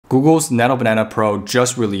Google's Nano Banana Pro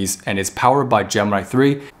just released and is powered by Gemini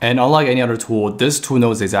 3. And unlike any other tool, this tool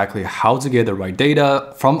knows exactly how to get the right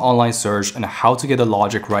data from online search and how to get the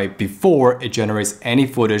logic right before it generates any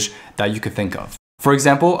footage that you could think of. For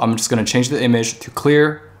example, I'm just going to change the image to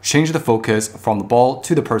clear, change the focus from the ball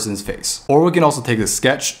to the person's face. Or we can also take the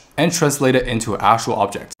sketch and translate it into an actual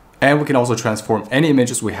object. And we can also transform any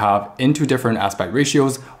images we have into different aspect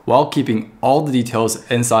ratios while keeping all the details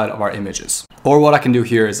inside of our images. Or what I can do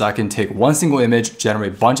here is I can take one single image,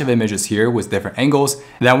 generate a bunch of images here with different angles.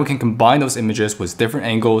 Then we can combine those images with different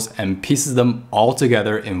angles and pieces them all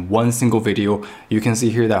together in one single video. You can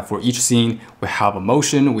see here that for each scene, we have a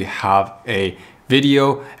motion, we have a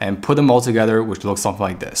video, and put them all together, which looks something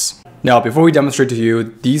like this. Now, before we demonstrate to you,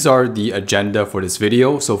 these are the agenda for this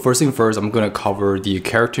video. So first thing first, I'm going to cover the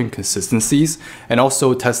character inconsistencies and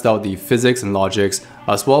also test out the physics and logics,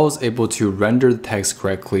 as well as able to render the text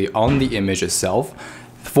correctly on the image itself.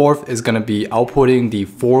 Fourth is going to be outputting the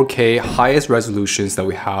 4K highest resolutions that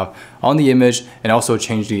we have on the image and also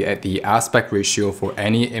change the aspect ratio for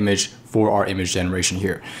any image for our image generation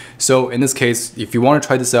here. So in this case, if you want to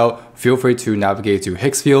try this out, feel free to navigate to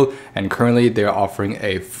Hicksfield, and currently they're offering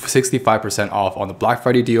a 65% off on the Black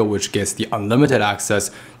Friday deal, which gets the unlimited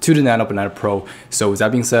access to the Nano Banana Pro. So with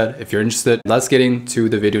that being said, if you're interested, let's get into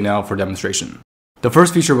the video now for demonstration. The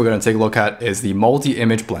first feature we're going to take a look at is the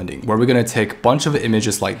multi-image blending, where we're going to take a bunch of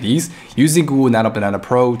images like these using Google Nano Banana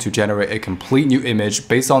Pro to generate a complete new image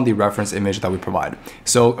based on the reference image that we provide.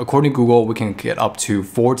 So according to Google, we can get up to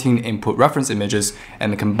 14 input reference images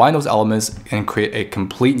and combine those elements and create a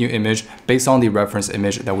complete new image based on the reference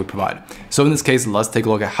image that we provide. So in this case, let's take a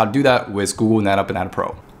look at how to do that with Google Nano Banana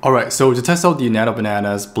Pro. Alright, so to test out the Nano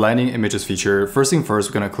Banana's blending images feature, first thing first,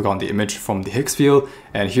 we're going to click on the image from the Hicksfield,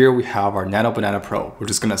 and here we have our Nano Banana Pro. We're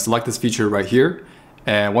just going to select this feature right here,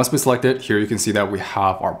 and once we select it, here you can see that we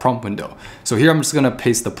have our prompt window. So here I'm just going to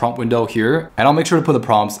paste the prompt window here, and I'll make sure to put the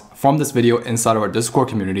prompts from this video inside of our Discord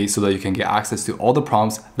community so that you can get access to all the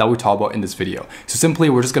prompts that we talk about in this video. So simply,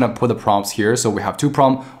 we're just going to put the prompts here. So we have two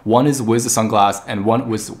prompts, one is with the sunglass and one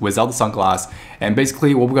without the sunglass. And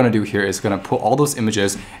basically what we're going to do here is going to put all those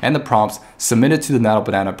images and the prompts submitted to the Nano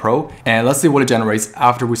Banana Pro, and let's see what it generates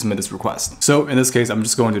after we submit this request. So in this case, I'm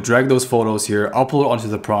just going to drag those photos here, upload onto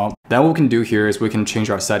the prompt. Then what we can do here is we can change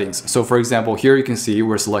our settings. So for example, here you can see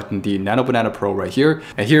we're selecting the Nano Banana Pro right here,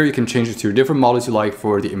 and here you can change it to different models you like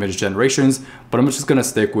for the image generations, but I'm just going to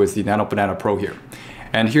stick with the Nano Banana Pro here.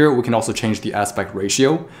 And here we can also change the aspect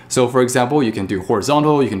ratio. So for example, you can do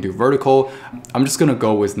horizontal, you can do vertical. I'm just going to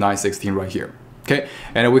go with 9:16 right here. Okay,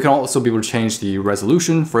 and we can also be able to change the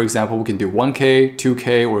resolution. For example, we can do 1K,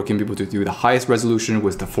 2K, or we can be able to do the highest resolution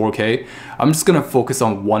with the 4K. I'm just gonna focus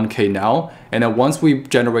on 1K now, and then once we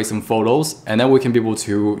generate some photos, and then we can be able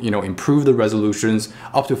to, improve the resolutions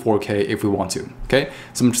up to 4K if we want to. Okay,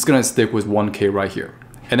 so I'm just gonna stick with 1K right here.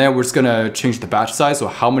 And then we're just gonna change the batch size, so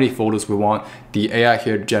how many photos we want the AI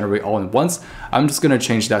here to generate all at once. I'm just gonna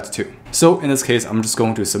change that to 2. So in this case, I'm just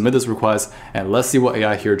going to submit this request, and let's see what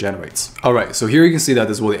AI here generates. All right, so here you can see that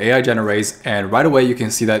this is what the AI generates, and right away you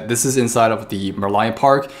can see that this is inside of the Merlion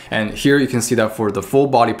Park, and here you can see that for the full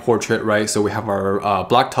body portrait, right? So we have our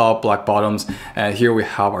black top, black bottoms, and here we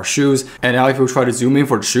have our shoes. And now if we try to zoom in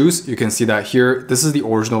for the shoes, you can see that here, this is the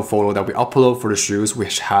original photo that we upload for the shoes,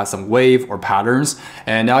 which has some wave or patterns.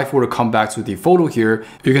 And now if we were to come back to the photo here,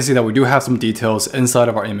 you can see that we do have some details inside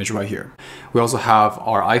of our image right here. We also have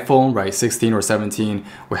our iPhone, right, 16 or 17.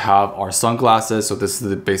 We have our sunglasses, so this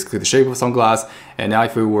is basically the shape of a sunglass. And now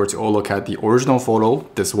if we were to look at the original photo,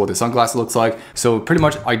 this is what the sunglasses looks like. So pretty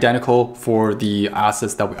much identical for the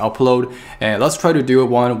assets that we upload. And let's try to do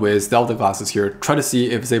one without the glasses here. Try to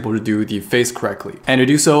see if it's able to do the face correctly. And to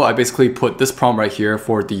do so, I basically put this prompt right here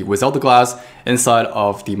for the without the glass inside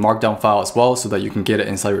of the markdown file as well, so that you can get it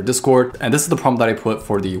inside your Discord. And this is the prompt that I put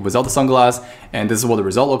for the without the sunglass, and this is what the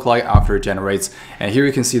result look like after it generates. And here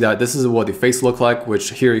you can see that this is what the face look like,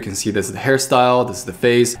 which here you can see this is the hairstyle, this is the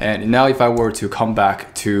face. And now if I were to come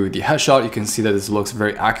back to the headshot, you can see that this looks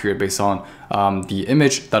very accurate based on the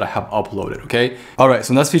image that I have uploaded. Okay. All right.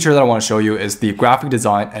 So next feature that I want to show you is the graphic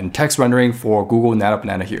design and text rendering for Google Nano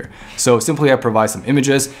Banana here. So simply I provide some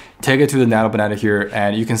images, take it to the Nano Banana here,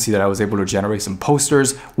 and you can see that I was able to generate some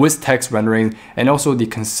posters with text rendering and also the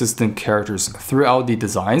consistent characters throughout the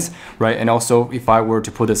designs, right? And also if I were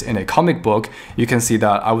to put this in a comic book, you can see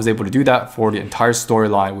that I was able to do that for the entire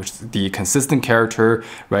storyline, which is the consistent character,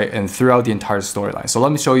 right? And throughout the entire storyline. So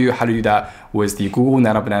let me show you how to do that with the Google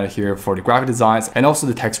Nano Banana here for the graphic graphic designs, and also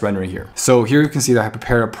the text rendering here. So here you can see that I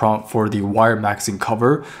prepared a prompt for the Wired magazine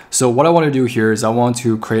cover. So what I want to do here is I want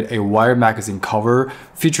to create a Wired magazine cover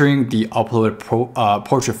featuring the uploaded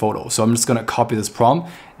portrait photo. So I'm just going to copy this prompt,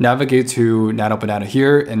 navigate to Nano Banana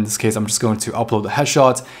here. In this case, I'm just going to upload the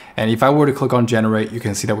headshot. And if I were to click on generate, you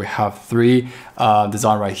can see that we have three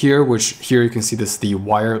design right here, which here you can see this the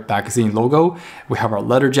Wired magazine logo. We have our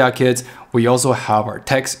leather jacket. We also have our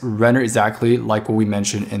text rendered exactly like what we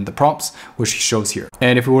mentioned in the prompts, which shows here.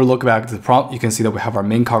 And if we were to look back to the prompt, you can see that we have our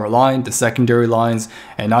main cover line, the secondary lines.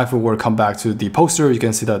 And now if we were to come back to the poster, you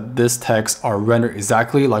can see that this text are rendered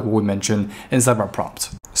exactly like what we mentioned inside of our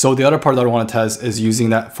prompt. So the other part that I want to test is using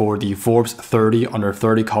that for the Forbes 30 under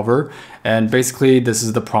 30 cover. And basically this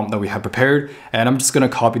is the prompt that we have prepared. And I'm just going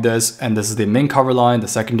to copy this. And this is the main cover line, the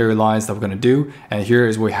secondary lines that we're going to do. And here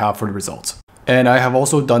is what we have for the results. And I have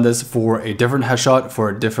also done this for a different headshot for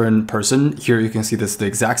a different person. Here you can see this the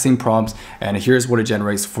exact same prompts, and here's what it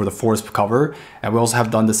generates for the Forbes cover. And we also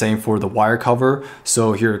have done the same for the Wire cover.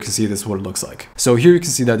 So here you can see this is what it looks like. So here you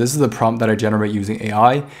can see that this is the prompt that I generate using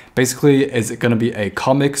AI. Basically, it's going to be a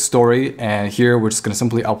comic story, and here we're just going to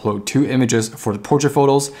simply upload 2 images for the portrait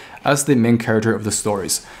photos as the main character of the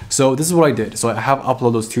stories. So this is what I did. So I have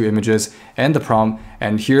uploaded those 2 images and the prompt,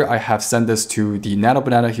 and here I have sent this to the Nano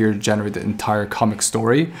Banana here to generate the entire comic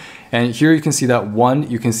story. And here you can see that one,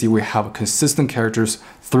 you can see we have consistent characters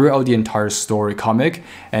throughout the entire story comic.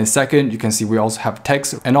 And second, you can see we also have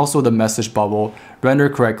text and also the message bubble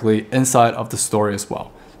rendered correctly inside of the story as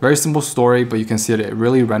well. Very simple story, but you can see that it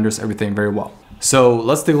really renders everything very well. So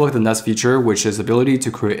let's take a look at the next feature, which is the ability to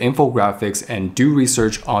create infographics and do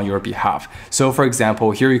research on your behalf. So for example,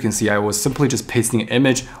 here you can see I was simply just pasting an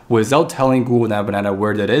image without telling Google Nano Banana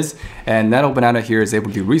where that is. And Nano Banana here is able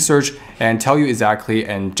to do research and tell you exactly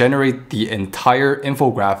and generate the entire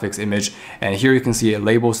infographics image. And here you can see it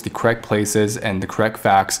labels the correct places and the correct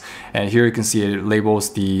facts. And here you can see it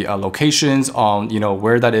labels the locations on,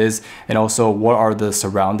 where that is, and also what are the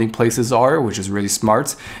surrounding places are, which is really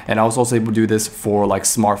smart. And I was also able to do this for like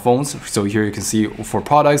smartphones. So here you can see for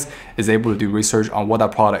products is able to do research on what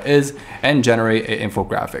that product is and generate an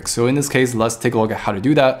infographic. So in this case, let's take a look at how to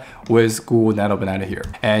do that with Google Nano Banana here.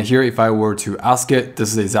 And here, if I were to ask it, this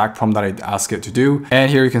is the exact prompt that I ask it to do. And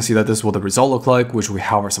here you can see that this is what the result look like, which we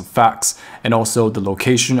have are some facts and also the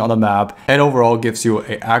location on the map, and overall gives you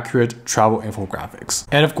an accurate travel infographics.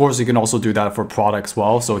 And of course, you can also do that for products as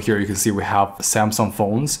well. So here you can see we have Samsung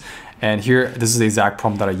phones. And here, this is the exact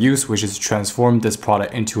prompt that I use, which is to transform this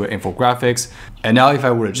product into an infographics. And now if I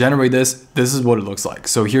were to generate this is what it looks like.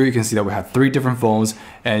 So here you can see that we have 3 different phones,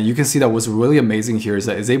 and you can see that what's really amazing here is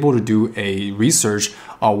that it's able to do a research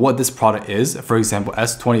on what this product is. For example,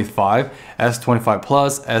 S25, S25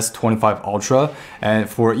 Plus, S25 Ultra. And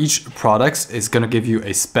for each product, it's gonna give you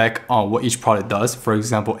a spec on what each product does. For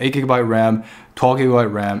example, 8GB RAM,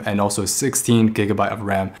 12GB RAM, and also 16GB of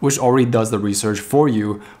RAM, which already does the research for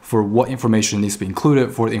you for what information needs to be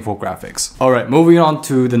included for the infographics. All right, moving on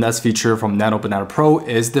to the next feature from Nano Banana Pro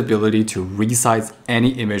is the ability to resize any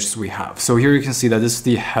images we have. So here you can see that this is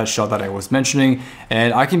the headshot that I was mentioning,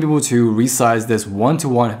 and I can be able to resize this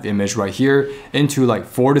 1:1 image right here into like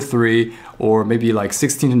 4:3 or maybe like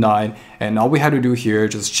 16:9. And all we had to do here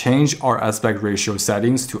is just change our aspect ratio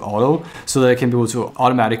settings to auto so that I can be able to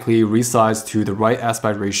automatically resize to the right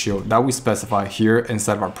aspect ratio that we specify here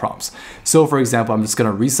inside of our prompts. So for example, I'm just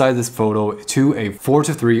gonna resize this photo to a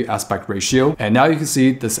 4:3 aspect ratio. And now you can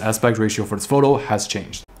see this aspect ratio for this photo has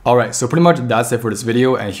changed. Alright, so pretty much that's it for this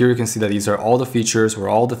video, and here you can see that these are all the features or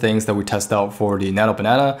all the things that we test out for the Nano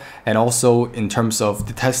Banana, and also in terms of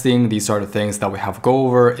the testing, these are the things that we have go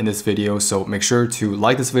over in this video. So make sure to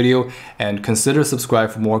like this video and consider subscribe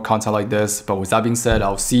for more content like this. But with that being said,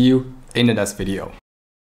 I'll see you in the next video.